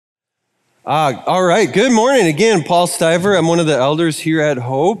All right. Good morning again. Paul Stiver. I'm one of the elders here at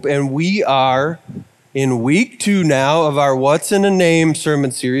Hope, and we are in week 2 now of our What's in a Name sermon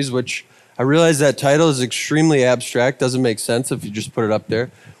series, which I realize that title is extremely abstract. Doesn't make sense if you just put it up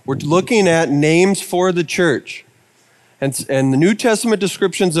there. We're looking at names for the church and the New Testament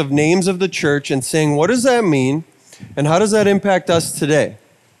descriptions of names of the church and saying, what does that mean, and how does that impact us today?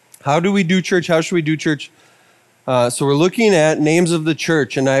 How do we do church? How should we do church? So we're looking at names of the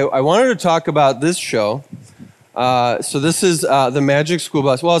church, and I wanted to talk about this show. So this is the Magic School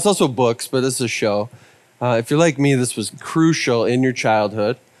Bus. Well, it's also books, but this is a show. If you're like me, this was crucial in your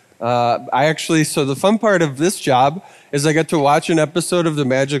childhood. So the fun part of this job is I got to watch an episode of the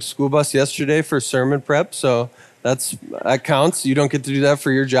Magic School Bus yesterday for sermon prep, so that counts. You don't get to do that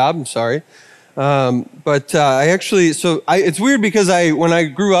for your job, I'm sorry. It's weird because when I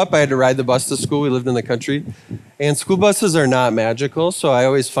grew up, I had to ride the bus to school. We lived in the country, and school buses are not magical. So I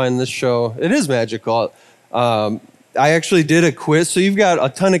always find this show, it is magical. I actually did a quiz. So you've got a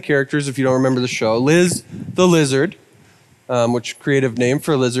ton of characters if you don't remember the show. Liz the Lizard, which creative name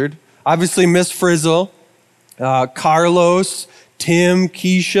for a lizard. Obviously Miss Frizzle, Carlos, Tim,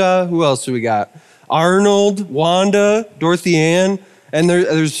 Keisha. Who else do we got? Arnold, Wanda, Dorothy Ann. And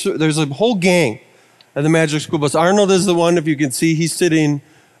there's a whole gang at the Magic School Bus. Arnold is the one, if you can see, he's sitting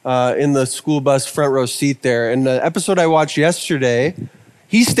in the school bus front row seat there. And the episode I watched yesterday,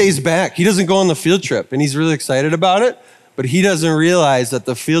 he stays back. He doesn't go on the field trip, and he's really excited about it, but he doesn't realize that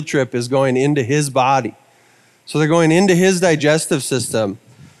the field trip is going into his body. So they're going into his digestive system.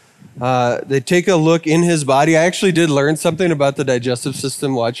 They take a look in his body. I actually did learn something about the digestive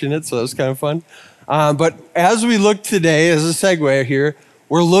system watching it, so that was kind of fun. But as we look today, as a segue here,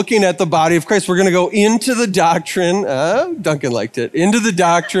 we're looking at the body of Christ. We're going to go into the doctrine, Duncan liked it, into the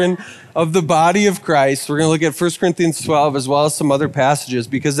doctrine of the body of Christ. We're going to look at 1 Corinthians 12 as well as some other passages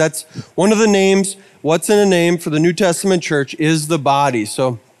because that's one of the names, what's in a name for the New Testament church is the body.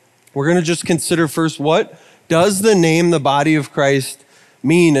 So we're going to just consider first, what does the name the body of Christ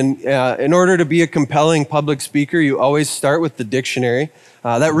mean? And in order to be a compelling public speaker, you always start with the dictionary.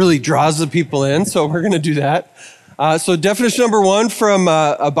 That really draws the people in, so we're going to do that. So definition number 1 from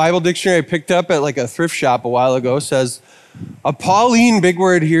a Bible dictionary I picked up at like a thrift shop a while ago says, a Pauline, big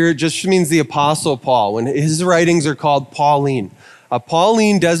word here, just means the Apostle Paul. When his writings are called Pauline. A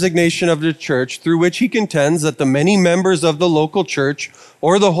Pauline designation of the church through which he contends that the many members of the local church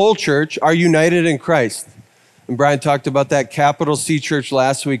or the whole church are united in Christ. And Brian talked about that capital C church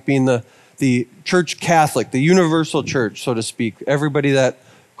last week being the church Catholic, the universal church, so to speak, everybody that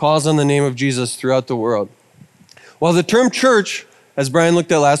calls on the name of Jesus throughout the world. Well, the term church, as Brian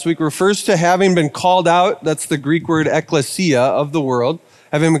looked at last week, refers to having been called out. That's the Greek word ekklesia, of the world,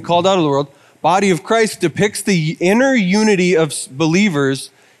 having been called out of the world. Body of Christ depicts the inner unity of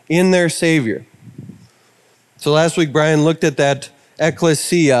believers in their Savior. So last week, Brian looked at that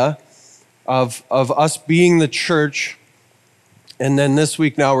ekklesia of us being the church. And then this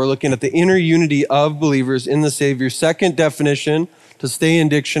week now we're looking at the inner unity of believers in the Savior. Second definition, to stay in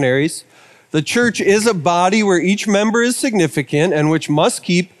dictionaries. The church is a body where each member is significant and which must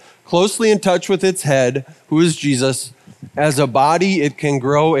keep closely in touch with its head, who is Jesus. As a body, it can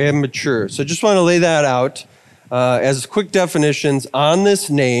grow and mature. So just want to lay that out as quick definitions on this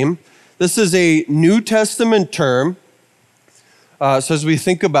name. This is a New Testament term. So as we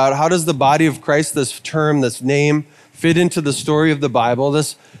think about how does the body of Christ, this term, this name, fit into the story of the Bible,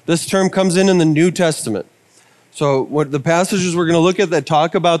 this term comes in the New Testament. So what the passages we're going to look at that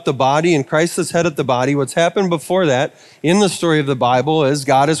talk about the body and Christ is head of the body, what's happened before that in the story of the Bible is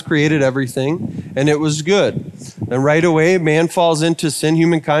God has created everything and it was good. And right away, man falls into sin,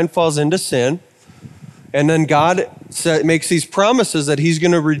 humankind falls into sin. And then God makes these promises that he's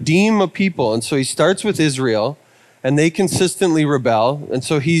going to redeem a people. And so he starts with Israel and they consistently rebel. And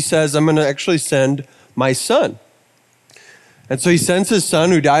so he says, I'm going to actually send my son. And so he sends his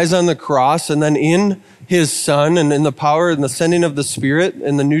son who dies on the cross, and then in his son and in the power and the sending of the Spirit,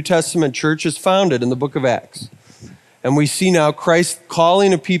 in the New Testament church is founded in the book of Acts. And we see now Christ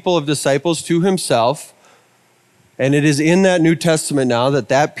calling a people of disciples to himself, and it is in that New Testament now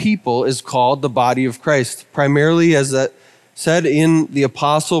that people is called the body of Christ, primarily as that said in the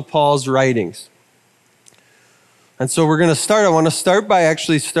Apostle Paul's writings. And so I want to start by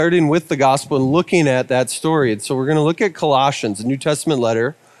actually starting with the gospel and looking at that story. And so we're going to look at Colossians, a New Testament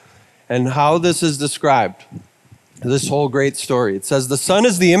letter, and how this is described, this whole great story. It says, the Son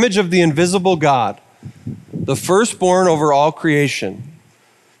is the image of the invisible God, the firstborn over all creation.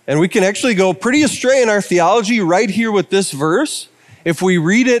 And we can actually go pretty astray in our theology right here with this verse if we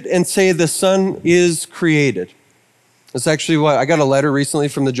read it and say the Son is created. That's actually what I got a letter recently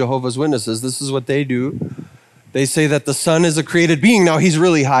from the Jehovah's Witnesses. This is what they do. They say that the Son is a created being. Now, he's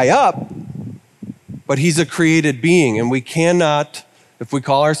really high up, but he's a created being. And we cannot, if we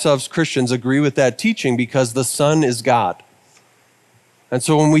call ourselves Christians, agree with that teaching because the Son is God. And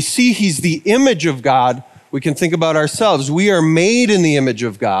so when we see he's the image of God, we can think about ourselves. We are made in the image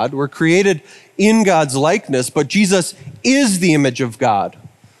of God. We're created in God's likeness, but Jesus is the image of God.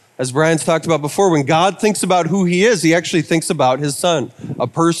 As Brian's talked about before, when God thinks about who he is, he actually thinks about his Son, a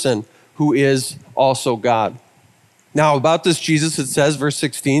person who is also God. Now, about this Jesus, it says, verse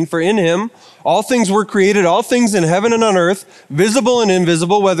 16, for in him all things were created, all things in heaven and on earth, visible and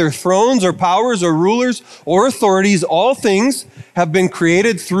invisible, whether thrones or powers or rulers or authorities, all things have been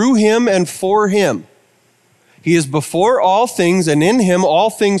created through him and for him. He is before all things, and in him all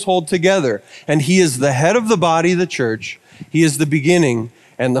things hold together. And he is the head of the body, the church. He is the beginning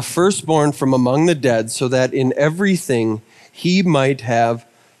and the firstborn from among the dead, so that in everything he might have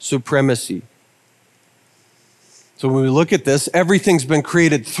supremacy. So when we look at this, everything's been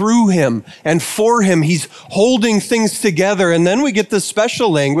created through him and for him. He's holding things together. And then we get this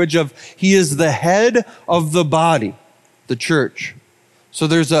special language of he is the head of the body, the church. So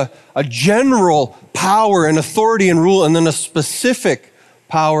there's a general power and authority and rule, and then a specific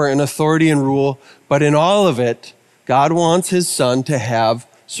power and authority and rule. But in all of it, God wants his Son to have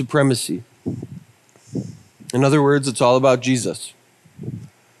supremacy. In other words, it's all about Jesus.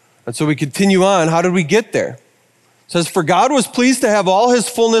 And so we continue on. How did we get there? It says, for God was pleased to have all his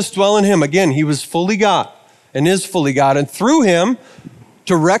fullness dwell in him. Again, he was fully God and is fully God. And through him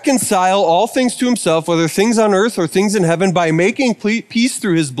to reconcile all things to himself, whether things on earth or things in heaven, by making peace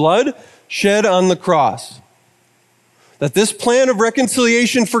through his blood shed on the cross. That this plan of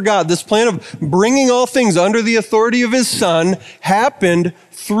reconciliation for God, this plan of bringing all things under the authority of his Son, happened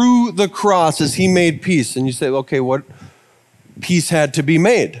through the cross as he made peace. And you say, okay, what peace had to be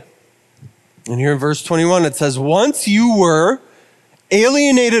made? And here in verse 21, it says, once you were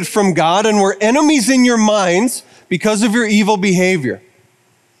alienated from God and were enemies in your minds because of your evil behavior.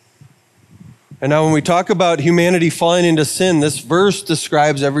 And now when we talk about humanity falling into sin, this verse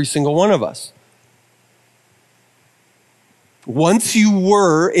describes every single one of us. Once you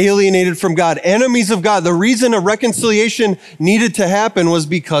were alienated from God, enemies of God, the reason a reconciliation needed to happen was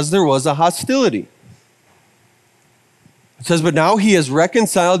because there was a hostility. It says, but now he has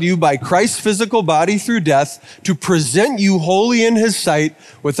reconciled you by Christ's physical body through death to present you holy in his sight,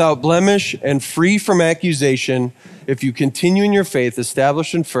 without blemish and free from accusation, if you continue in your faith,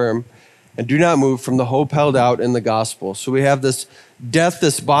 established and firm, and do not move from the hope held out in the gospel. So we have this death,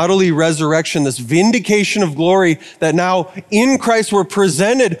 this bodily resurrection, this vindication of glory, that now in Christ we're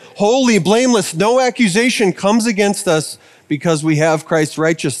presented holy, blameless, no accusation comes against us because we have Christ's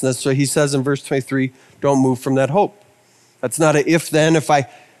righteousness. So he says in verse 23, don't move from that hope. That's not an if then, if I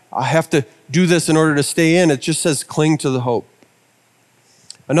have to do this in order to stay in. It just says cling to the hope.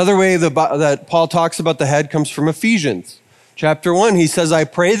 Another way that Paul talks about the head comes from Ephesians. Chapter 1, he says, I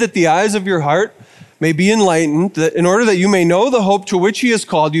pray that the eyes of your heart may be enlightened, that in order that you may know the hope to which he has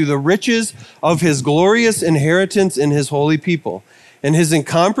called you, the riches of his glorious inheritance in his holy people, and his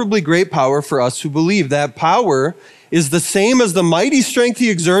incomparably great power for us who believe. That power is the same as the mighty strength he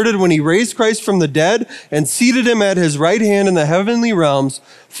exerted when he raised Christ from the dead and seated him at his right hand in the heavenly realms,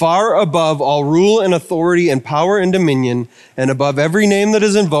 far above all rule and authority and power and dominion, and above every name that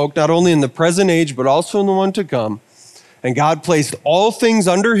is invoked, not only in the present age, but also in the one to come. And God placed all things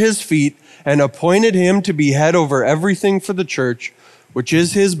under his feet and appointed him to be head over everything for the church, which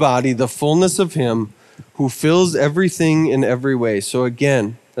is his body, the fullness of him who fills everything in every way. So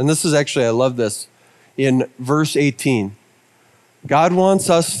again, and this is actually, I love this, in verse 18, God wants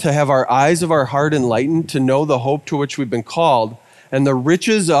us to have our eyes of our heart enlightened, to know the hope to which we've been called and the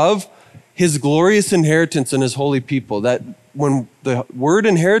riches of his glorious inheritance in his holy people. That when the word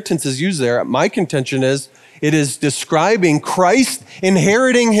inheritance is used there, my contention is it is describing Christ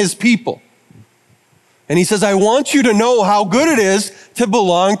inheriting his people. And he says, I want you to know how good it is to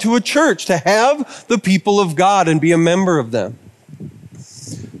belong to a church, to have the people of God and be a member of them.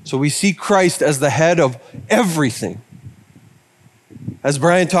 So we see Christ as the head of everything. As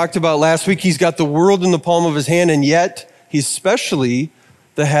Brian talked about last week, he's got the world in the palm of his hand, and yet he's specially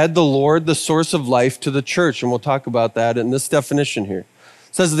the head, the Lord, the source of life to the church. And we'll talk about that in this definition here.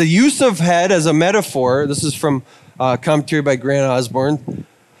 It says the use of head as a metaphor, this is from commentary by Grant Osborne.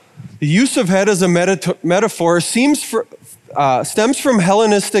 The use of head as a metaphor stems from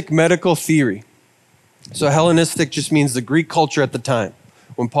Hellenistic medical theory. So Hellenistic just means the Greek culture at the time,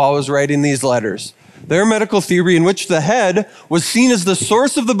 when Paul was writing these letters. Their medical theory in which the head was seen as the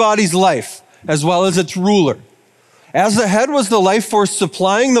source of the body's life, as well as its ruler. As the head was the life force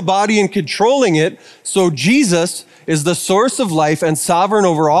supplying the body and controlling it, so Jesus is the source of life and sovereign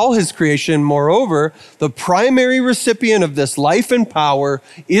over all his creation. Moreover, the primary recipient of this life and power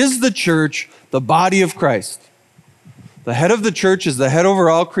is the church, the body of Christ. The head of the church is the head over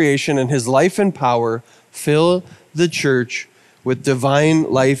all creation, and his life and power fill the church with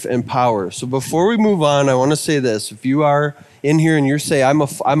divine life and power. So before we move on, I want to say this. If you are in here and you say, I'm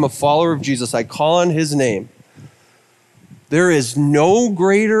a follower of Jesus, I call on his name, there is no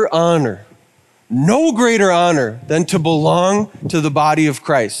greater honor than to belong to the body of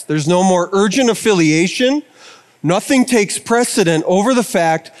Christ. There's no more urgent affiliation. Nothing takes precedent over the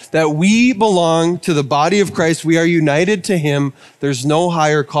fact that we belong to the body of Christ. We are united to him. There's no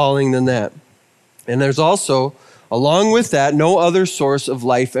higher calling than that. And there's also, along with that, no other source of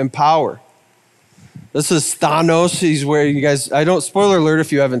life and power. This is Thanos. He's where you guys, spoiler alert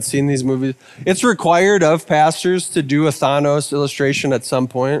if you haven't seen these movies. It's required of pastors to do a Thanos illustration at some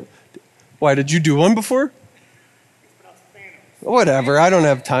point. Why, did you do one before? Whatever, I don't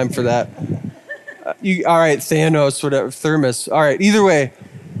have time for that. All right, Thanos, whatever, Thermos. All right, either way,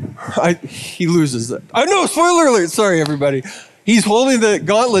 he loses it. I know, spoiler alert, sorry everybody. He's holding the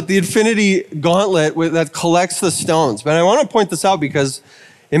gauntlet, the infinity gauntlet that collects the stones. But I want to point this out because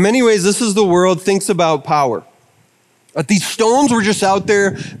in many ways, this is the world thinks about power. But these stones were just out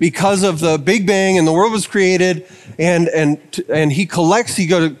there because of the Big Bang and the world was created. And he got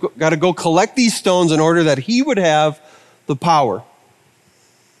to go collect these stones in order that he would have the power.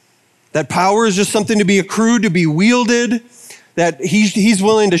 That power is just something to be accrued, to be wielded. That he's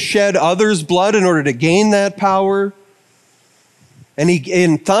willing to shed others' blood in order to gain that power. And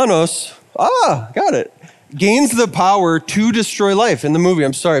Thanos, got it, gains the power to destroy life in the movie.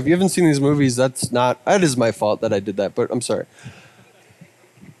 I'm sorry, if you haven't seen these movies, that is my fault that I did that, but I'm sorry.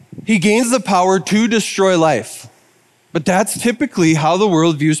 He gains the power to destroy life. But that's typically how the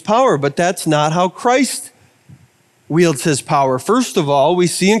world views power, but that's not how Christ wields his power. First of all, we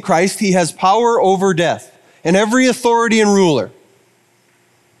see in Christ he has power over death and every authority and ruler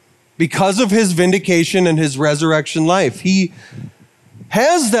because of his vindication and his resurrection life. He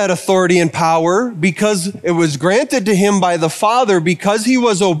has that authority and power because it was granted to him by the Father because he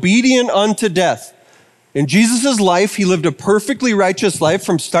was obedient unto death. In Jesus' life, he lived a perfectly righteous life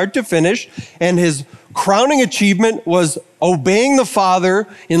from start to finish, and his crowning achievement was obeying the Father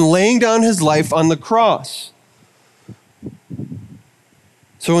in laying down his life on the cross.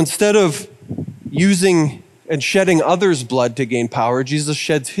 So instead of using and shedding others' blood to gain power, Jesus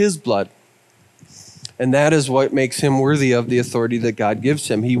sheds his blood. And that is what makes him worthy of the authority that God gives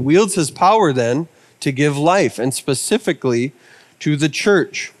him. He wields his power then to give life, and specifically to the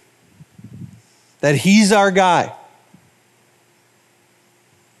church. That he's our guy.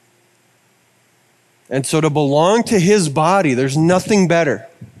 And so to belong to his body, there's nothing better.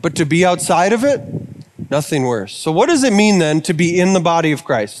 But to be outside of it, nothing worse. So what does it mean then to be in the body of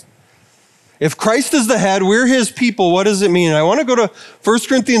Christ? If Christ is the head, we're his people, what does it mean? I want to go to 1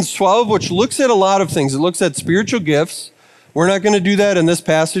 Corinthians 12, which looks at a lot of things. It looks at spiritual gifts. We're not going to do that in this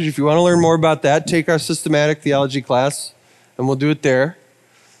passage. If you want to learn more about that, take our systematic theology class, and we'll do it there.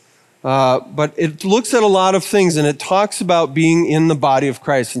 But it looks at a lot of things, and it talks about being in the body of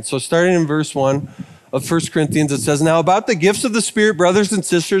Christ. And so starting in verse 1 of 1 Corinthians, it says, "Now about the gifts of the Spirit, brothers and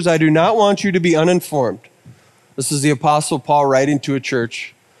sisters, I do not want you to be uninformed." This is the Apostle Paul writing to a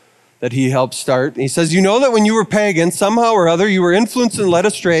church that he helped start. And he says, "You know that when you were pagans, somehow or other, you were influenced and led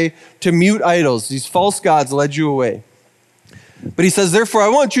astray to mute idols. These false gods led you away." But he says, "Therefore, I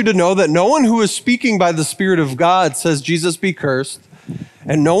want you to know that no one who is speaking by the Spirit of God says, 'Jesus be cursed,'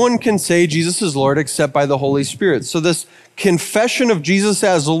 and no one can say Jesus is Lord except by the Holy Spirit." So this confession of Jesus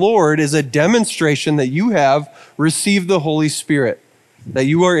as Lord is a demonstration that you have received the Holy Spirit, that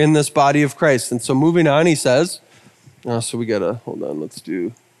you are in this body of Christ. And so moving on, he says, so we got to, hold on,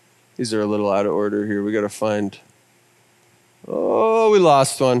 these are a little out of order here. We got to find, we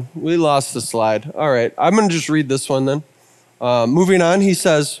lost one. We lost the slide. All right, I'm going to just read this one then. Moving on, he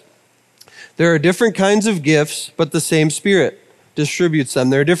says, "There are different kinds of gifts, but the same Spirit distributes them.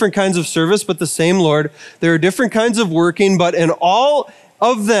 There are different kinds of service, but the same Lord. There are different kinds of working, but in all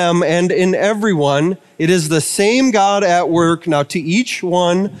of them and in everyone, it is the same God at work. Now to each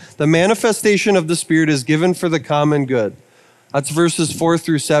one, the manifestation of the Spirit is given for the common good." That's verses 4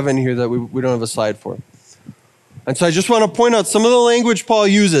 through 7 here that we don't have a slide for. And so I just want to point out some of the language Paul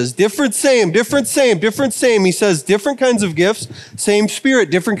uses. Different, same, different, same, different, same. He says different kinds of gifts, same Spirit,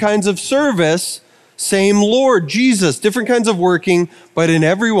 different kinds of service, same Lord, Jesus, different kinds of working, but in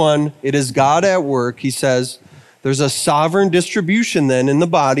everyone, it is God at work. He says there's a sovereign distribution then in the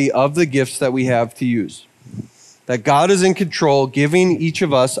body of the gifts that we have to use. that God is in control, giving each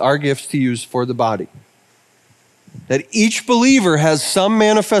of us our gifts to use for the body. That each believer has some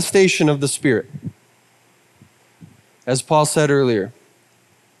manifestation of the Spirit. As Paul said earlier.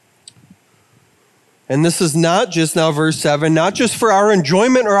 And this is not just, now verse 7, not just for our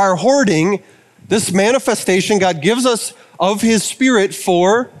enjoyment or our hoarding. This manifestation God gives us of his Spirit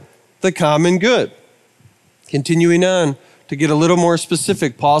for the common good. Continuing on to get a little more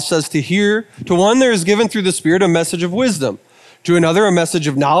specific, Paul says to one there is given through the Spirit a message of wisdom, to another a message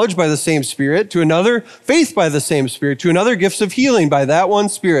of knowledge by the same Spirit, to another faith by the same Spirit, to another gifts of healing by that one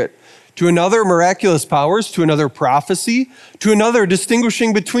Spirit, to another miraculous powers, to another prophecy, to another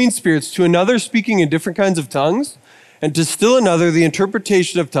distinguishing between spirits, to another speaking in different kinds of tongues, and to still another the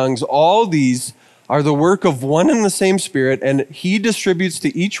interpretation of tongues. All these are the work of one and the same Spirit, and he distributes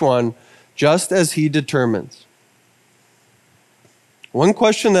to each one just as he determines. One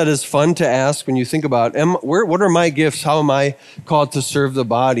question that is fun to ask when you think about, what are my gifts? How am I called to serve the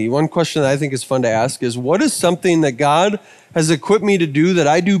body? One question that I think is fun to ask is, what is something that God has equipped me to do that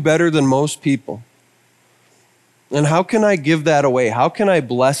I do better than most people? And how can I give that away? How can I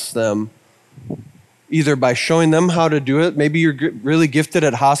bless them? Either by showing them how to do it. Maybe you're really gifted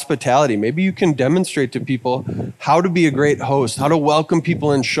at hospitality. Maybe you can demonstrate to people how to be a great host, how to welcome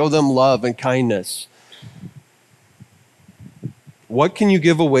people and show them love and kindness. What can you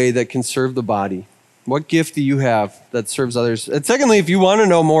give away that can serve the body? What gift do you have that serves others? And secondly, if you want to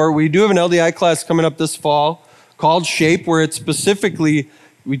know more, we do have an LDI class coming up this fall called Shape, where it's specifically,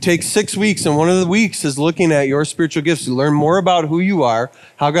 we take 6 weeks, and one of the weeks is looking at your spiritual gifts. You learn more about who you are,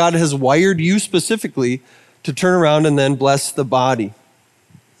 how God has wired you specifically to turn around and then bless the body.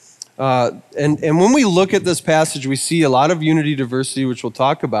 And when we look at this passage, we see a lot of unity, diversity, which we'll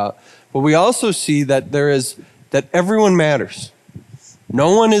talk about, but we also see that that everyone matters.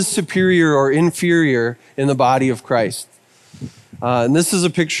 No one is superior or inferior in the body of Christ. And this is a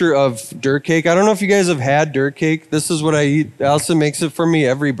picture of dirt cake. I don't know if you guys have had dirt cake. This is what I eat. Allison makes it for me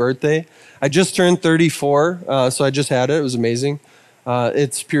every birthday. I just turned 34, so I just had it. It was amazing.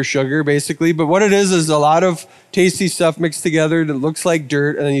 It's pure sugar, basically. But what it is a lot of tasty stuff mixed together that looks like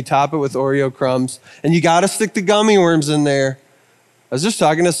dirt, and then you top it with Oreo crumbs. And you got to stick the gummy worms in there. I was just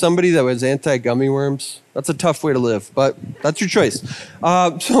talking to somebody that was anti-gummy worms. That's a tough way to live, but that's your choice.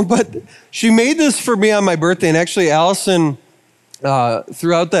 But she made this for me on my birthday, and actually Allison,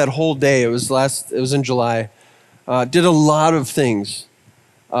 throughout that whole day, it was in July, did a lot of things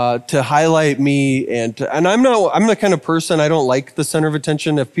to highlight me, and I'm the kind of person, I don't like the center of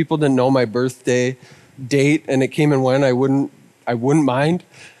attention. If people didn't know my birthday date and it came and went, I wouldn't mind.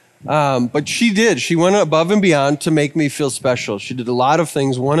 But she did. She went above and beyond to make me feel special. She did a lot of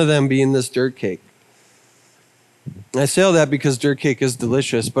things, one of them being this dirt cake. I say all that because dirt cake is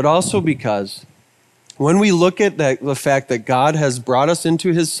delicious, but also because when we look at the fact that God has brought us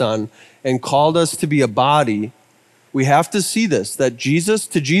into his Son and called us to be a body, we have to see this, that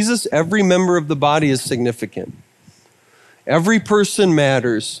to Jesus, every member of the body is significant. Every person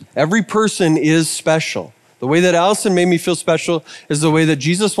matters. Every person is special. The way that Allison made me feel special is the way that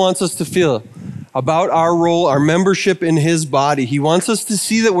Jesus wants us to feel about our role, our membership in his body. He wants us to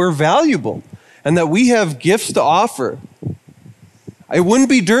see that we're valuable and that we have gifts to offer. It wouldn't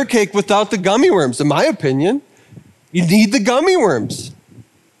be dirt cake without the gummy worms, in my opinion. You need the gummy worms.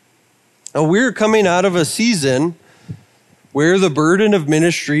 Now, we're coming out of a season where the burden of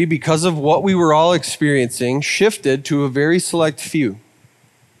ministry, because of what we were all experiencing, shifted to a very select few.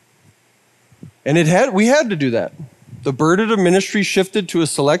 And we had to do that. The burden of ministry shifted to a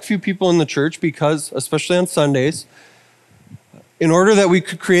select few people in the church because, especially on Sundays, in order that we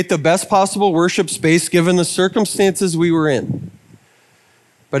could create the best possible worship space given the circumstances we were in.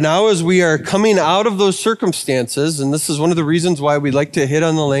 But now as we are coming out of those circumstances, and this is one of the reasons why we like to hit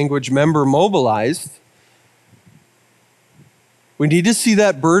on the language member mobilized, we need to see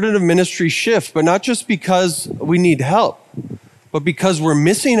that burden of ministry shift, but not just because we need help, but because we're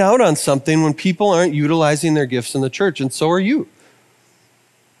missing out on something when people aren't utilizing their gifts in the church, and so are you.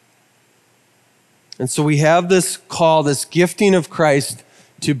 And so we have this call, this gifting of Christ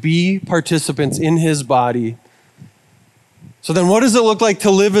to be participants in his body. So then what does it look like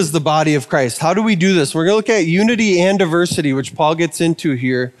to live as the body of Christ? How do we do this? We're going to look at unity and diversity, which Paul gets into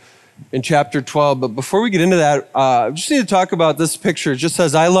here in chapter 12. But before we get into that, I just need to talk about this picture. It just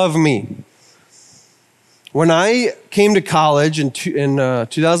says, I love me. When I came to college in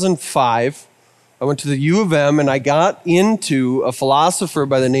 2005, I went to the U of M and I got into a philosopher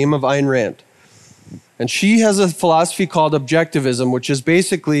by the name of Ayn Rand. And she has a philosophy called objectivism, which is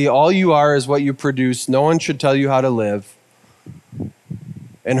basically all you are is what you produce. No one should tell you how to live.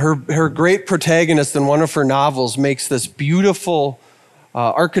 And her great protagonist in one of her novels makes this beautiful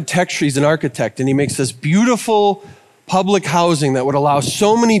architecture. He's an architect, and he makes this beautiful public housing that would allow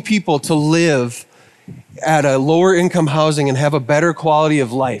so many people to live at a lower income housing and have a better quality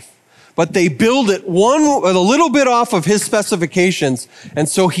of life. But they build it a little bit off of his specifications, and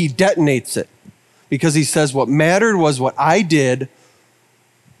so he detonates it because he says what mattered was what I did,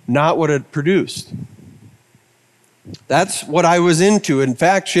 not what it produced. That's what I was into. In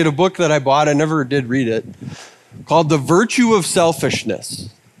fact, she had a book that I bought, I never did read it, called The Virtue of Selfishness.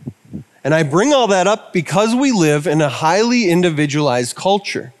 And I bring all that up because we live in a highly individualized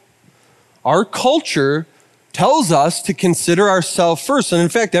culture. Our culture tells us to consider ourselves first. And in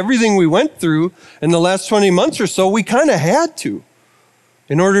fact, everything we went through in the last 20 months or so, we kind of had to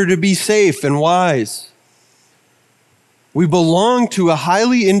in order to be safe and wise. We belong to a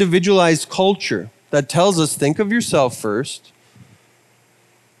highly individualized culture that tells us, think of yourself first.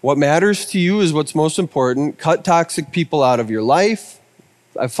 What matters to you is what's most important. Cut toxic people out of your life.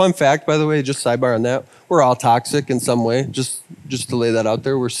 A fun fact, by the way, just sidebar on that. We're all toxic in some way, just to lay that out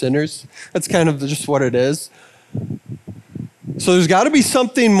there. We're sinners. That's kind of just what it is. So there's got to be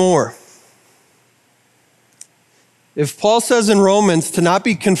something more. If Paul says in Romans to not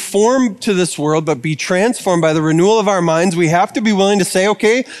be conformed to this world, but be transformed by the renewal of our minds, we have to be willing to say,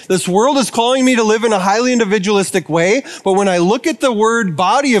 okay, this world is calling me to live in a highly individualistic way, but when I look at the word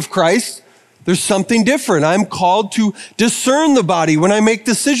body of Christ, there's something different. I'm called to discern the body. When I make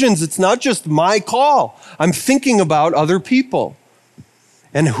decisions, it's not just my call. I'm thinking about other people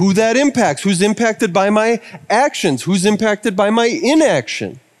and who that impacts, who's impacted by my actions, who's impacted by my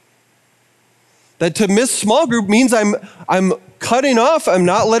inaction. That to miss small group means I'm cutting off, I'm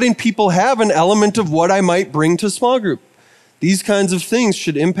not letting people have an element of what I might bring to small group. These kinds of things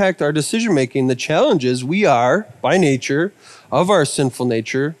should impact our decision making. The challenge is we are, by nature, of our sinful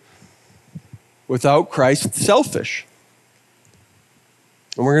nature, without Christ, selfish.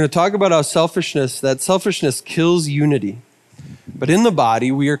 And we're going to talk about how that selfishness kills unity. But in the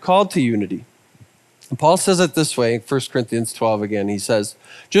body, we are called to unity. And Paul says it this way, 1 Corinthians 12 again. He says,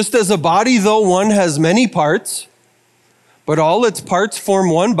 just as a body, though one has many parts, but all its parts form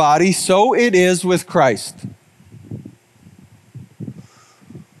one body, so it is with Christ.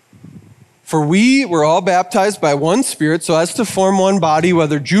 For we were all baptized by one Spirit so as to form one body,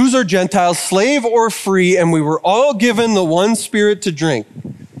 whether Jews or Gentiles, slave or free, and we were all given the one Spirit to drink.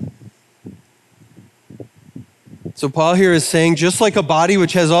 So Paul here is saying, just like a body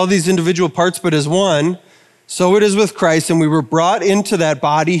which has all these individual parts but is one, so it is with Christ, and we were brought into that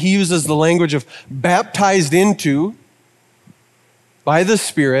body. He uses the language of baptized into by the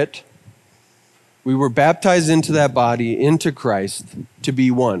Spirit. We were baptized into that body, into Christ, to be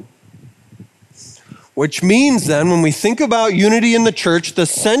one. Which means then, when we think about unity in the church, the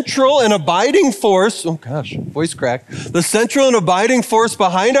central and abiding force, voice crack. The central and abiding force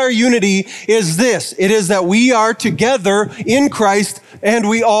behind our unity is this. It is that we are together in Christ and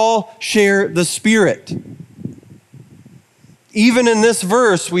we all share the Spirit. Even in this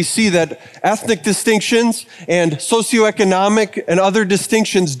verse, we see that ethnic distinctions and socioeconomic and other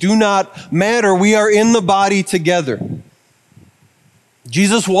distinctions do not matter. We are in the body together.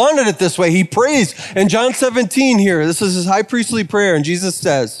 Jesus wanted it this way. He prays. In John 17 here, this is his high priestly prayer, and Jesus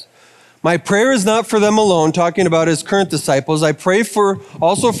says, my prayer is not for them alone, talking about his current disciples. I pray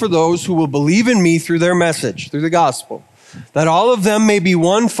also for those who will believe in me through their message, through the gospel, that all of them may be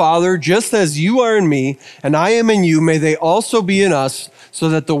one, Father, just as you are in me, and I am in you. May they also be in us, so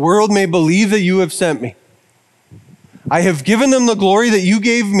that the world may believe that you have sent me. I have given them the glory that you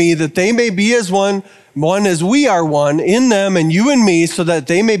gave me, that they may be as one as we are one, in them and you and me, so that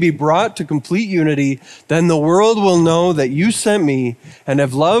they may be brought to complete unity. Then the world will know that you sent me and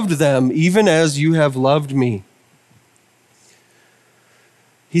have loved them even as you have loved me.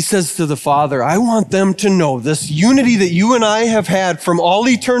 He says to the Father, I want them to know this unity that you and I have had from all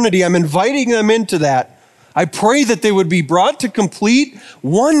eternity. I'm inviting them into that. I pray that they would be brought to complete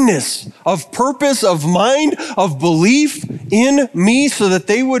oneness of purpose, of mind, of belief in me, so that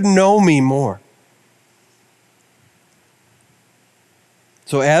they would know me more.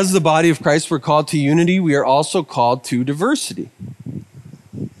 So as the body of Christ, we're called to unity. We are also called to diversity.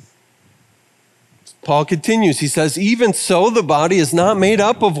 Paul continues. He says, even so, the body is not made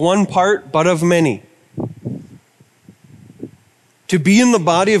up of one part, but of many. To be in the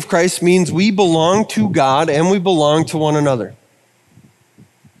body of Christ means we belong to God and we belong to one another.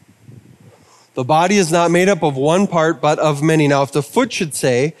 The body is not made up of one part, but of many. Now, if the foot should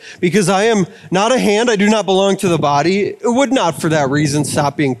say, because I am not a hand, I do not belong to the body, it would not for that reason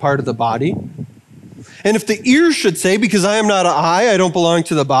stop being part of the body. And if the ear should say, because I am not an eye, I don't belong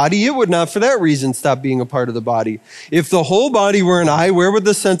to the body, it would not for that reason stop being a part of the body. If the whole body were an eye, where would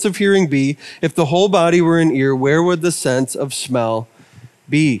the sense of hearing be? If the whole body were an ear, where would the sense of smell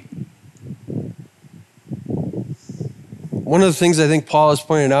be? One of the things I think Paul is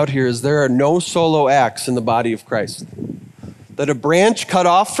pointing out here is there are no solo acts in the body of Christ. That a branch cut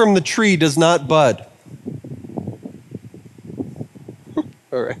off from the tree does not bud.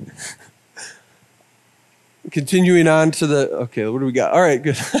 All right. Continuing on to okay, what do we got? All right,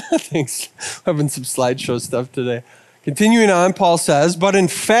 good. Thanks. Having some slideshow stuff today. Continuing on, Paul says, but in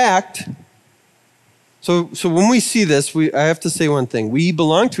fact, so when we see this, I have to say one thing. We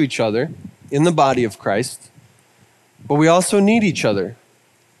belong to each other in the body of Christ, but we also need each other.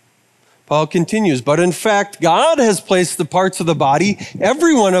 Paul continues, but in fact, God has placed the parts of the body,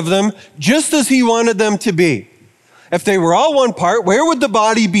 every one of them, just as he wanted them to be. If they were all one part, where would the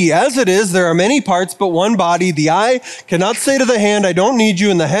body be? As it is, there are many parts, but one body. The eye cannot say to the hand, I don't need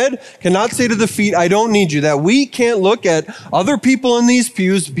you, and the head cannot say to the feet, I don't need you. That we can't look at other people in these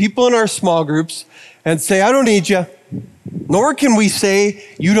pews, people in our small groups, and say, I don't need you. Nor can we say,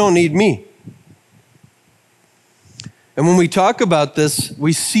 you don't need me. And when we talk about this,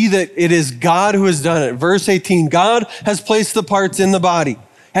 we see that it is God who has done it. Verse 18, God has placed the parts in the body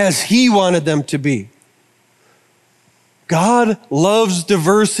as he wanted them to be. God loves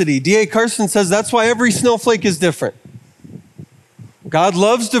diversity. D.A. Carson says that's why every snowflake is different. God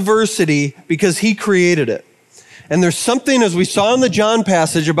loves diversity because he created it. And there's something, as we saw in the John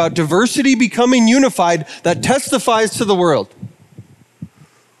passage, about diversity becoming unified that testifies to the world.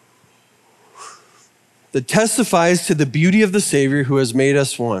 That testifies to the beauty of the Savior who has made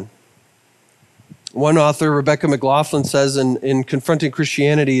us one. One author, Rebecca McLaughlin, says in Confronting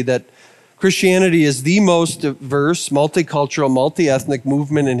Christianity that Christianity is the most diverse, multicultural, multi-ethnic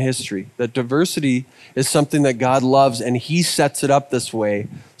movement in history. That diversity is something that God loves, and he sets it up this way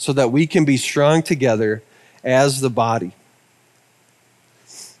so that we can be strong together as the body.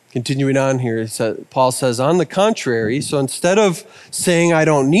 Continuing on here, Paul says, on the contrary, so instead of saying, I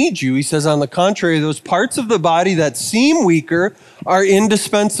don't need you, he says, on the contrary, those parts of the body that seem weaker are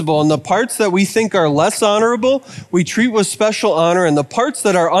indispensable. And the parts that we think are less honorable, we treat with special honor. And the parts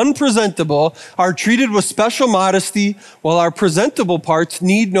that are unpresentable are treated with special modesty, while our presentable parts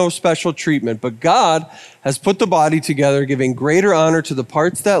need no special treatment. But God has put the body together, giving greater honor to the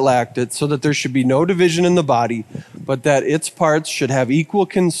parts that lacked it, so that there should be no division in the body, but that its parts should have equal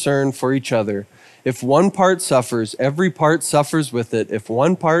concern for each other. If one part suffers, every part suffers with it. If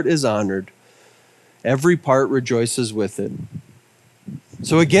one part is honored, every part rejoices with it.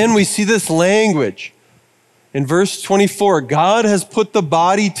 So again, we see this language. In verse 24, God has put the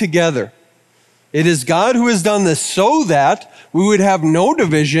body together. It is God who has done this so that we would have no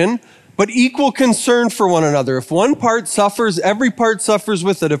division, but equal concern for one another. If one part suffers, every part suffers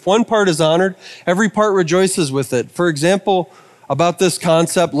with it. If one part is honored, every part rejoices with it. For example, about this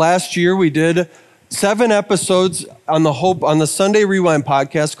concept, last year we did 7 episodes on the Sunday Rewind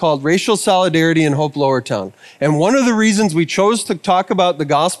podcast called Racial Solidarity in Hope Lowertown. And one of the reasons we chose to talk about the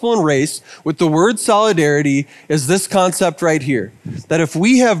gospel and race with the word solidarity is this concept right here. That if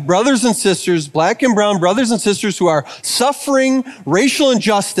we have brothers and sisters, black and brown brothers and sisters who are suffering racial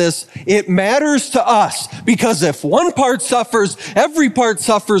injustice, it matters to us, because if one part suffers, every part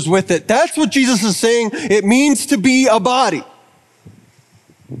suffers with it. That's what Jesus is saying it means to be a body.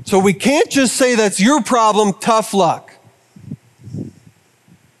 So we can't just say that's your problem, tough luck.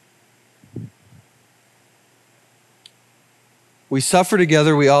 We suffer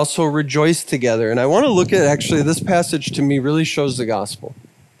together, we also rejoice together. And I want to look at, actually, this passage to me really shows the gospel.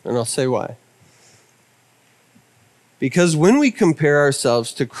 And I'll say why. Because when we compare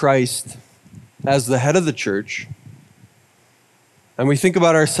ourselves to Christ as the head of the church, and we think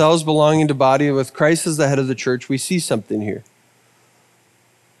about ourselves belonging to body with Christ as the head of the church, we see something here.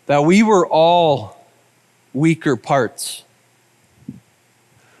 That we were all weaker parts.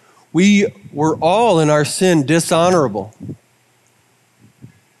 We were all in our sin dishonorable.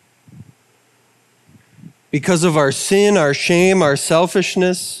 Because of our sin, our shame, our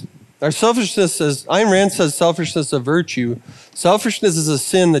selfishness. Our selfishness, as Ayn Rand says, selfishness is a virtue. Selfishness is a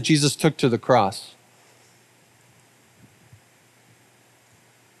sin that Jesus took to the cross.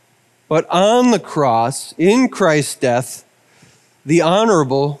 But on the cross, in Christ's death, the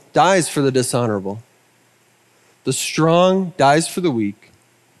honorable dies for the dishonorable. The strong dies for the weak.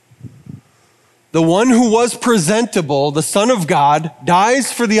 The one who was presentable, the Son of God,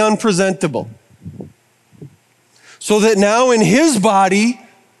 dies for the unpresentable. So that now in his body,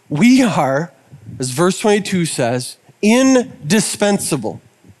 we are, as verse 22 says, indispensable.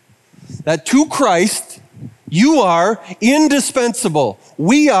 that to Christ, you are indispensable.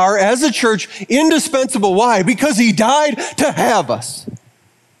 We are, as a church, indispensable. Why? Because he died to have us.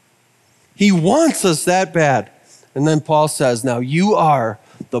 He wants us that bad. And then Paul says, now you are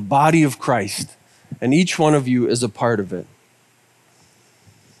the body of Christ, and each one of you is a part of it.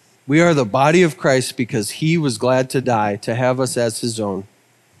 We are the body of Christ because he was glad to die to have us as his own.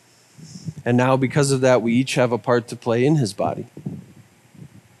 And now because of that, we each have a part to play in his body.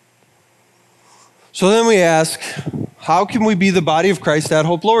 So then we ask, how can we be the body of Christ at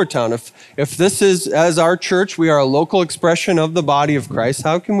Hope Lowertown? If this is, as our church, we are a local expression of the body of Christ,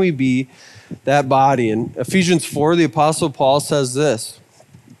 how can we be that body? In Ephesians 4, the Apostle Paul says this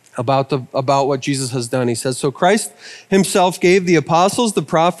about what Jesus has done. He says, so Christ himself gave the apostles, the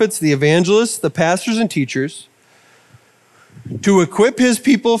prophets, the evangelists, the pastors and teachers to equip his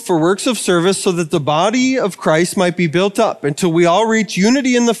people for works of service so that the body of Christ might be built up until we all reach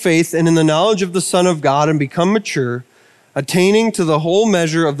unity in the faith and in the knowledge of the Son of God and become mature, attaining to the whole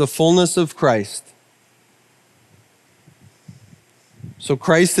measure of the fullness of Christ. So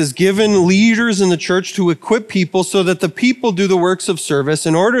Christ has given leaders in the church to equip people so that the people do the works of service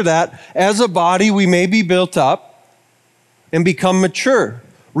in order that as a body we may be built up and become mature,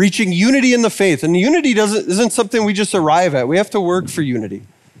 reaching unity in the faith. And unity isn't something we just arrive at. We have to work for unity.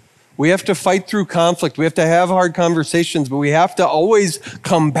 We have to fight through conflict. We have to have hard conversations, but we have to always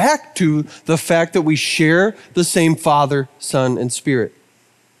come back to the fact that we share the same Father, Son, and Spirit.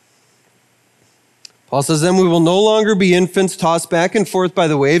 Paul says, then we will no longer be infants tossed back and forth by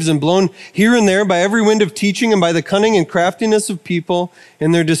the waves and blown here and there by every wind of teaching and by the cunning and craftiness of people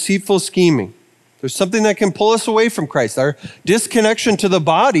in their deceitful scheming. There's something that can pull us away from Christ. Our disconnection to the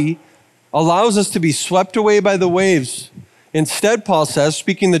body allows us to be swept away by the waves. Instead, Paul says,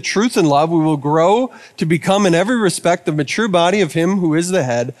 speaking the truth in love, we will grow to become in every respect the mature body of him who is the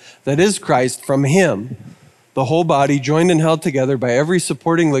head, that is Christ. From him, the whole body, joined and held together by every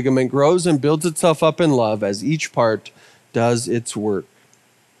supporting ligament, grows and builds itself up in love as each part does its work.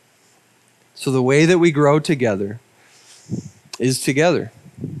 So the way that we grow together is together.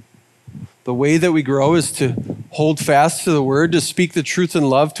 The way that we grow is to hold fast to the word, to speak the truth in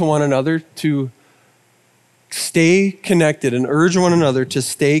love to one another, to stay connected and urge one another to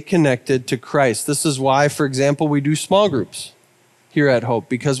stay connected to Christ. This is why, for example, we do small groups here at Hope,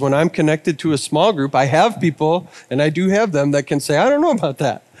 because when I'm connected to a small group, I have people, and I do have them, that can say, I don't know about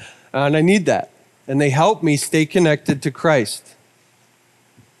that, and I need that. And they help me stay connected to Christ.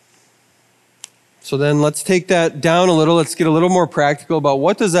 So then let's take that down a little. Let's get a little more practical about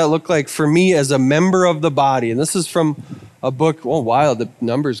what does that look like for me as a member of the body. And this is from a book, oh wow, the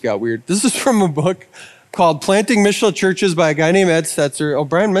numbers got weird. This is from a book called Planting Missional Churches by a guy named Ed Stetzer. Oh,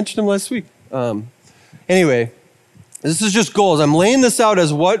 Brian mentioned him last week. Anyway, this is just goals. I'm laying this out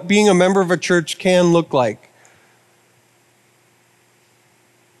as what being a member of a church can look like.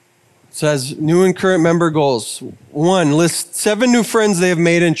 It says new and current member goals. 1, list 7 new friends they have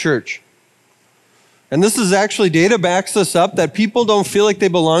made in church. And this is actually, data backs this up, that people don't feel like they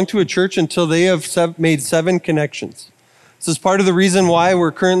belong to a church until they have made 7 connections. This is part of the reason why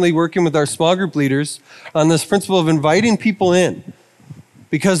we're currently working with our small group leaders on this principle of inviting people in.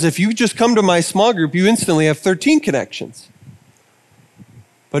 Because if you just come to my small group, you instantly have 13 connections.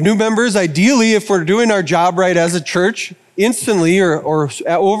 But new members, ideally, if we're doing our job right as a church, instantly or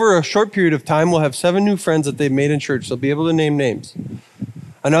over a short period of time, we'll have 7 new friends that they've made in church. They'll be able to name names.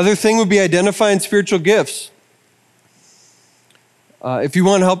 Another thing would be identifying spiritual gifts. If you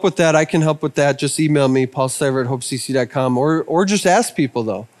want help with that, I can help with that. Just email me, paulstiver@hopecc.com, or just ask people,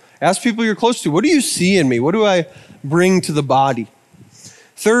 though. Ask people you're close to. What do you see in me? What do I bring to the body?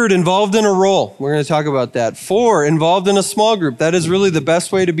 3rd, involved in a role. We're going to talk about that. 4, involved in a small group. That is really the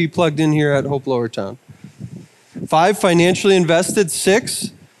best way to be plugged in here at Hope Lowertown. 5, financially invested.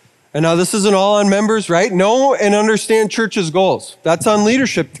 6, and now this isn't all on members, right? Know and understand church's goals. That's on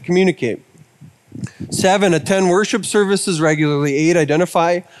leadership to communicate. 7, attend worship services regularly. 8,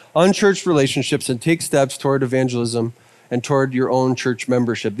 identify unchurched relationships and take steps toward evangelism and toward your own church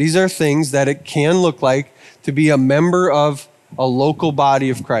membership. These are things that it can look like to be a member of a local body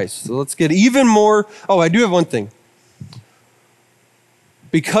of Christ. So let's get even more. Oh, I do have one thing.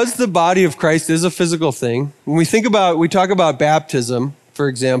 Because the body of Christ is a physical thing, when we talk about baptism, for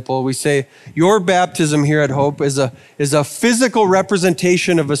example, we say your baptism here at Hope is a physical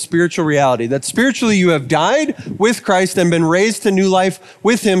representation of a spiritual reality. That spiritually you have died with Christ and been raised to new life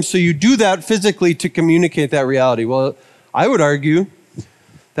with him, so you do that physically to communicate that reality. Well, I would argue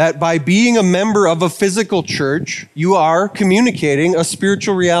that by being a member of a physical church, you are communicating a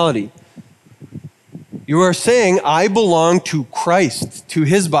spiritual reality. You are saying, I belong to Christ, to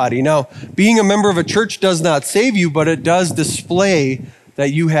his body. Now, being a member of a church does not save you, but it does display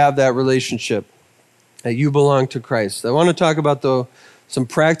that you have that relationship, that you belong to Christ. I want to talk about, though, some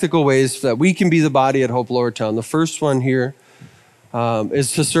practical ways that we can be the body at Hope Lowertown. The first one here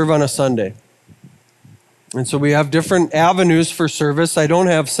is to serve on a Sunday. And so we have different avenues for service. I don't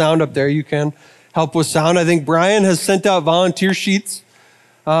have sound up there. You can help with sound. I think Brian has sent out volunteer sheets.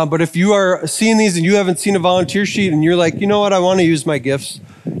 But if you are seeing these and you haven't seen a volunteer sheet and you're like, you know what, I want to use my gifts,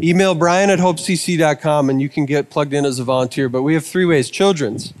 email brian@hopecc.com and you can get plugged in as a volunteer. But we have 3 ways.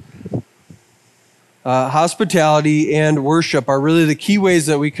 Children's, hospitality, and worship are really the key ways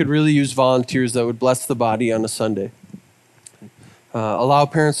that we could really use volunteers that would bless the body on a Sunday. Allow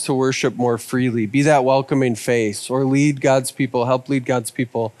parents to worship more freely. Be that welcoming face, or lead God's people, help lead God's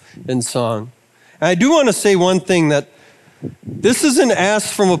people in song. And I do want to say one thing, that this isn't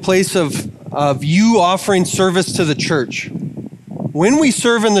asked from a place of you offering service to the church. When we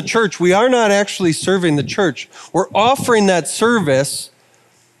serve in the church, we are not actually serving the church. We're offering that service,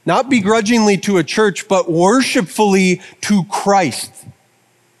 not begrudgingly to a church, but worshipfully to Christ.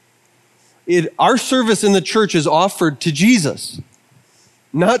 Our service in the church is offered to Jesus,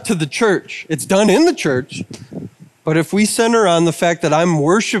 not to the church. It's done in the church, but if we center on the fact that I'm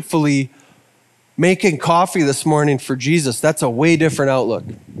worshipfully making coffee this morning for Jesus, that's a way different outlook.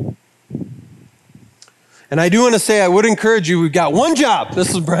 And I do want to say, I would encourage you, we've got one job.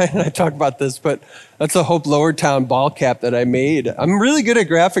 This is Brian and I talked about this, but that's a Hope Lowertown ball cap that I made. I'm really good at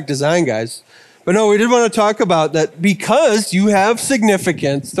graphic design, guys. But no, we did want to talk about that because you have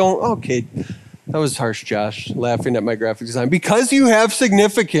significance. Okay, that was harsh, Josh, laughing at my graphic design. Because you have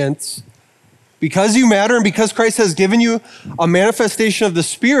significance, because you matter, and because Christ has given you a manifestation of the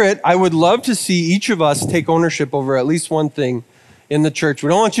Spirit, I would love to see each of us take ownership over at least one thing in the church. We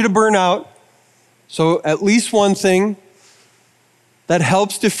don't want you to burn out. So at least one thing that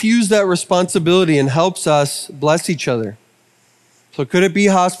helps diffuse that responsibility and helps us bless each other. So could it be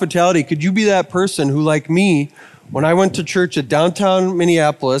hospitality? Could you be that person who, like me, when I went to church at downtown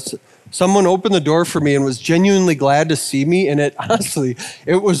Minneapolis, someone opened the door for me and was genuinely glad to see me. And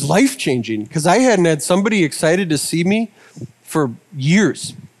it was life-changing because I hadn't had somebody excited to see me for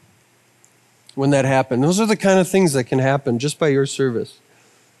years when that happened. Those are the kind of things that can happen just by your service.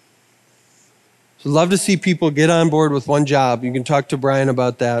 So love to see people get on board with one job. You can talk to Brian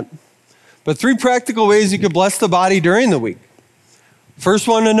about that. But 3 practical ways you could bless the body during the week. First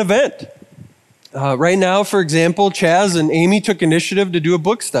one, an event. Right now, for example, Chaz and Amy took initiative to do a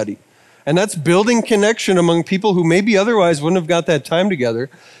book study. And that's building connection among people who maybe otherwise wouldn't have got that time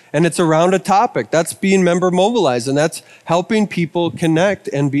together. And it's around a topic. That's being member mobilized. And that's helping people connect,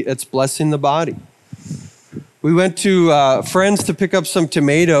 and it's blessing the body. We went to Friends to pick up some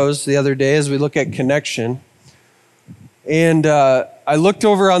tomatoes the other day as we look at connection. And I looked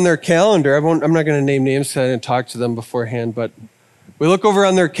over on their calendar. I'm not going to name names because I didn't talk to them beforehand, but we look over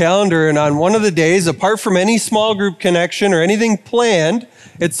on their calendar, and on one of the days, apart from any small group connection or anything planned,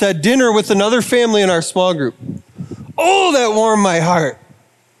 it said dinner with another family in our small group. Oh, that warmed my heart.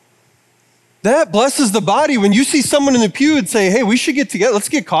 That blesses the body when you see someone in the pew and say, hey, we should get together. Let's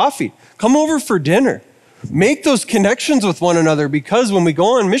get coffee. Come over for dinner. Make those connections with one another, because when we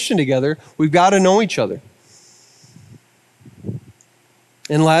go on mission together, we've got to know each other.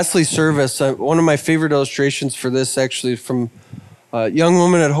 And lastly, service. One of my favorite illustrations for this actually from a young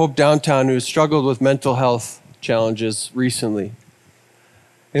woman at Hope Downtown who struggled with mental health challenges recently.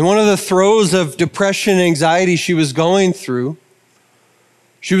 In one of the throes of depression and anxiety she was going through,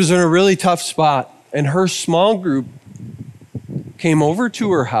 she was in a really tough spot, and her small group came over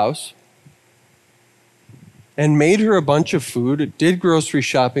to her house and made her a bunch of food, did grocery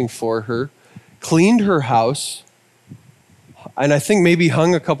shopping for her, cleaned her house, and I think maybe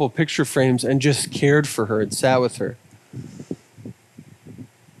hung a couple picture frames and just cared for her and sat with her.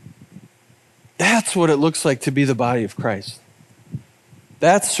 That's what it looks like to be the body of Christ.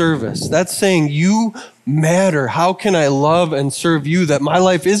 That's service. That's saying you matter. How can I love and serve you? That my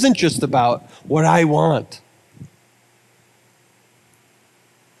life isn't just about what I want.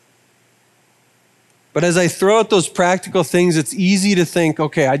 But as I throw out those practical things, it's easy to think,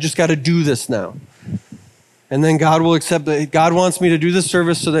 okay, I just got to do this now. And then God will accept that. God wants me to do this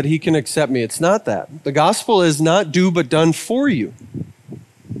service so that he can accept me. It's not that. The gospel is not do but done for you.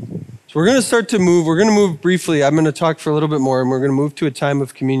 So we're going to start to move. We're going to move briefly. I'm going to talk for a little bit more, and we're going to move to a time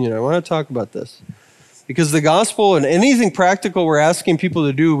of communion. I want to talk about this because the gospel and anything practical we're asking people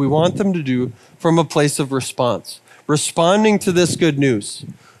to do, we want them to do from a place of response, responding to this good news.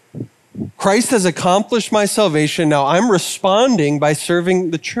 Christ has accomplished my salvation. Now I'm responding by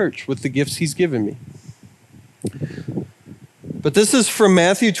serving the church with the gifts he's given me. But this is from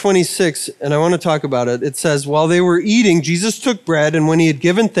Matthew 26, and I want to talk about it. It says, while they were eating, Jesus took bread, and when he had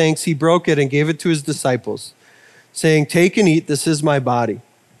given thanks, he broke it and gave it to his disciples, saying, take and eat, this is my body.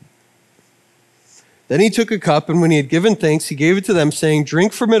 Then he took a cup, and when he had given thanks, he gave it to them, saying,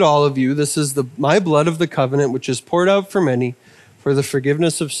 drink from it, all of you. This is my blood of the covenant, which is poured out for many for the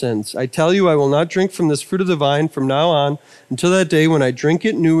forgiveness of sins. I tell you, I will not drink from this fruit of the vine from now on until that day when I drink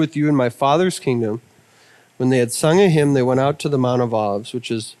it new with you in my Father's kingdom. When they had sung a hymn, they went out to the Mount of Olives,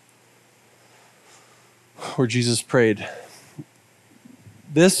 which is where Jesus prayed.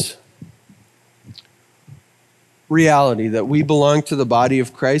 This reality that we belong to the body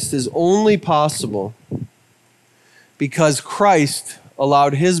of Christ is only possible because Christ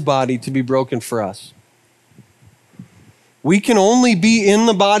allowed his body to be broken for us. We can only be in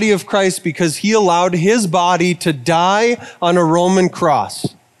the body of Christ because he allowed his body to die on a Roman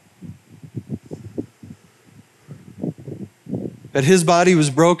cross. That his body was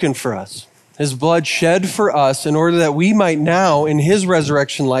broken for us, his blood shed for us in order that we might now, in his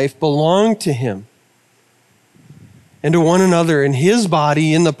resurrection life, belong to him and to one another in his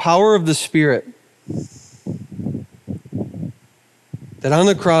body, in the power of the Spirit. That on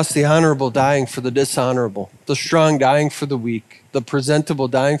the cross, the honorable dying for the dishonorable, the strong dying for the weak, the presentable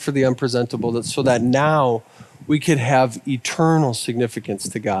dying for the unpresentable, so that now we could have eternal significance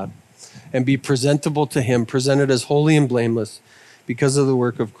to God and be presentable to him, presented as holy and blameless because of the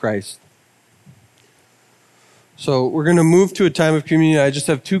work of Christ. So we're going to move to a time of communion. I just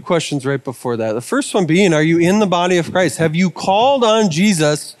have two questions right before that. The first one being, are you in the body of Christ? Have you called on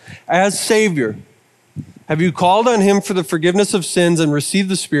Jesus as Savior? Have you called on him for the forgiveness of sins and received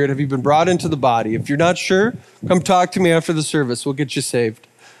the Spirit? Have you been brought into the body? If you're not sure, come talk to me after the service. We'll get you saved.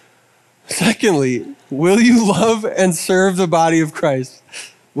 Secondly, will you love and serve the body of Christ?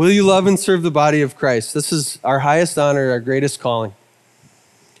 Will you love and serve the body of Christ? This is our highest honor, our greatest calling.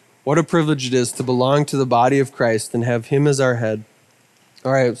 What a privilege it is to belong to the body of Christ and have him as our head.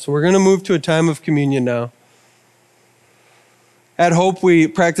 All right, so we're going to move to a time of communion now. At Hope, we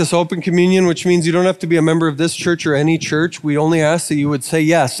practice open communion, which means you don't have to be a member of this church or any church. We only ask that you would say,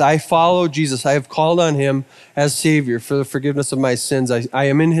 yes, I follow Jesus. I have called on him as Savior for the forgiveness of my sins. I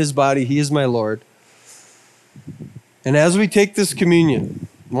am in his body. He is my Lord. And as we take this communion,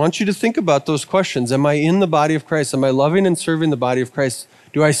 I want you to think about those questions. Am I in the body of Christ? Am I loving and serving the body of Christ?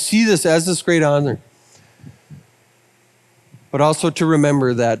 Do I see this as this great honor? But also to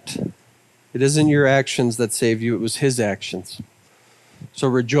remember that it isn't your actions that save you, it was his actions. So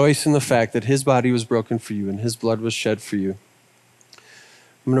rejoice in the fact that his body was broken for you and his blood was shed for you.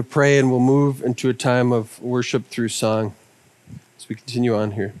 I'm going to pray and we'll move into a time of worship through song as we continue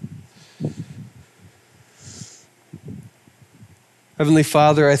on here. Heavenly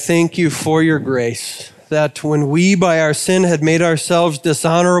Father, I thank you for your grace, that when we by our sin had made ourselves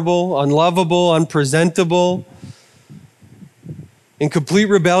dishonorable, unlovable, unpresentable, in complete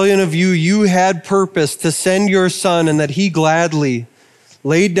rebellion of you, you had purpose to send your Son and that he gladly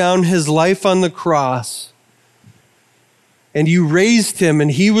laid down his life on the cross. And you raised him,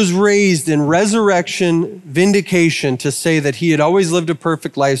 and he was raised in resurrection vindication to say that he had always lived a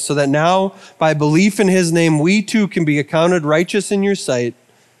perfect life, so that now, by belief in his name, we too can be accounted righteous in your sight,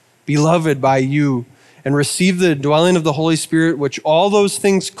 beloved by you, and receive the dwelling of the Holy Spirit, which all those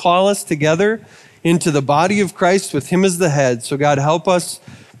things call us together into the body of Christ with him as the head. So God, help us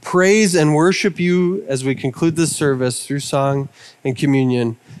praise and worship you as we conclude this service through song and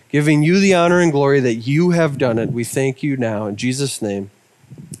communion, giving you the honor and glory that you have done it. We thank you now. In Jesus' name,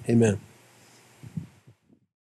 amen.